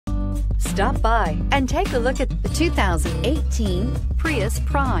Stop by and take a look at the 2018 Prius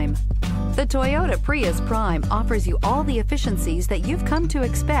Prime. The Toyota Prius Prime offers you all the efficiencies that you've come to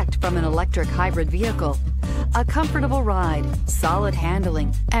expect from an electric hybrid vehicle. A comfortable ride, solid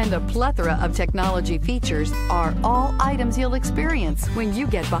handling, and a plethora of technology features are all items you'll experience when you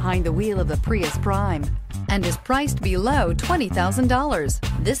get behind the wheel of the Prius Prime, and is priced below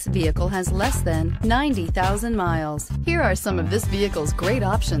 $20,000. This vehicle has less than 90,000 miles. Here are some of this vehicle's great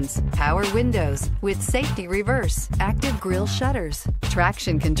options: power windows with safety reverse, active grille shutters,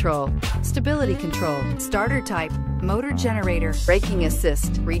 traction control, stability control, starter type, motor generator, braking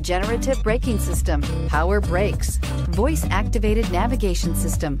assist, regenerative braking system, power brakes, voice activated navigation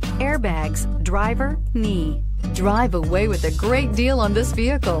system, airbags, driver, knee. Drive away with a great deal on this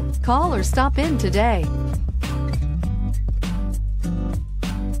vehicle. Call or stop in today.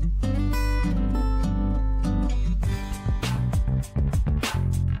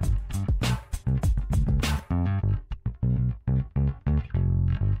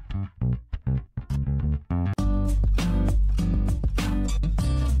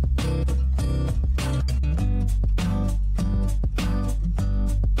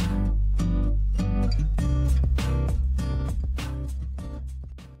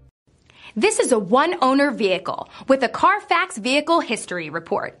 This is a one-owner vehicle with a Carfax Vehicle History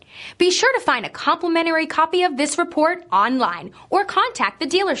Report. Be sure to find a complimentary copy of this report online or contact the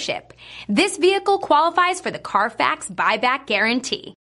dealership. This vehicle qualifies for the Carfax Buyback Guarantee.